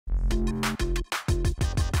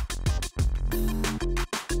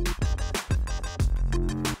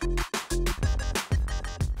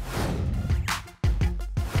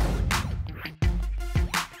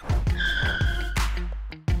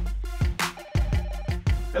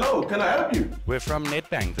Hello, can I help you? We're from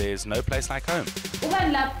Nedbank. There's no place like home.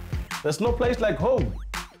 There's no place like home.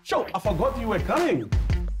 Sure, I forgot you were coming.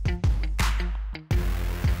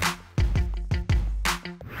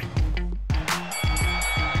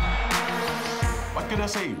 What can I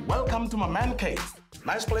say? Welcome to my man cave.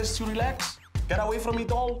 Nice place to relax, get away from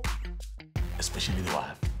it all. Especially the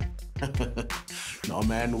wife. No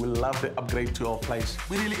man, we love the upgrade to our place.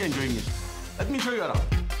 We're really enjoying it. Let me show you around.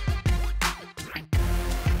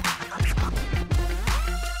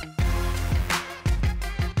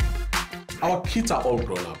 Our kids are all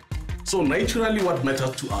grown up. So naturally what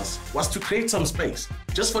mattered to us was to create some space,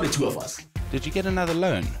 just for the two of us. Did you get another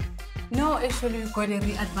loan? No, actually we got a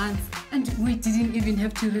re-advance and we didn't even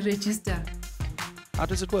have to re-register. How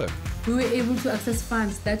does it work? We were able to access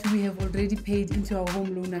funds that we have already paid into our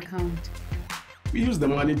home loan account. We used the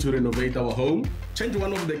money to renovate our home, change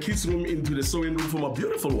one of the kids' room into the sewing room for my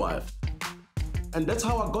beautiful wife. And that's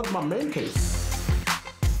how I got my man cave.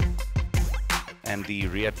 And the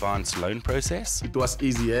re-advance loan process? It was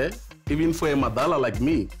easy, eh? Even for a madala like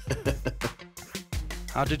me.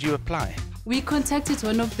 How did you apply? We contacted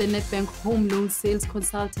one of the Nedbank home loan sales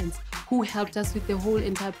consultants who helped us with the whole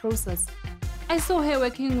entire process. I saw her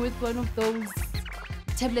working with one of those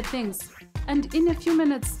tablet things, and in a few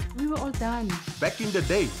minutes, we were all done. Back in the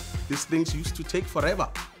day, these things used to take forever.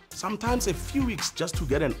 Sometimes a few weeks just to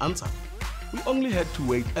get an answer. We only had to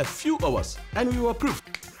wait a few hours and we were approved,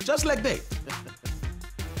 just like that.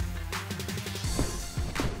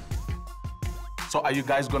 So are you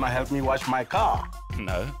guys gonna help me wash my car?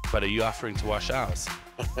 No, but are you offering to wash ours?